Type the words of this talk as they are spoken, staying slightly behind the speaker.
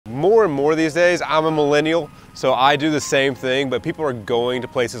more and more these days, I'm a millennial, so I do the same thing, but people are going to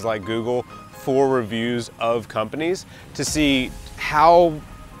places like Google for reviews of companies to see how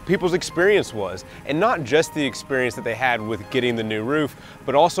people's experience was, and not just the experience that they had with getting the new roof,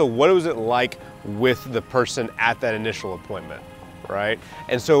 but also what was it like with the person at that initial appointment, right?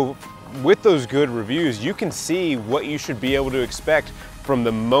 And so with those good reviews, you can see what you should be able to expect from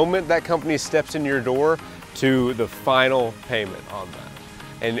the moment that company steps in your door to the final payment on that,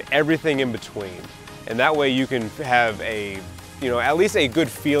 and everything in between. And that way you can have a, at least a good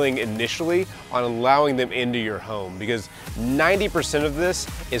feeling initially on allowing them into your home, because 90% of this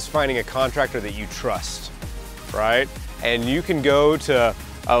is finding a contractor that you trust, right? And you can go to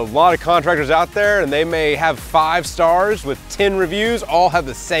a lot of contractors out there and they may have 5 stars with 10 reviews, all have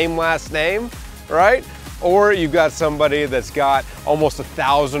the same last name, right? Or you've got somebody that's got almost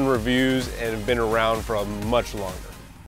 1,000 reviews and have been around for much longer.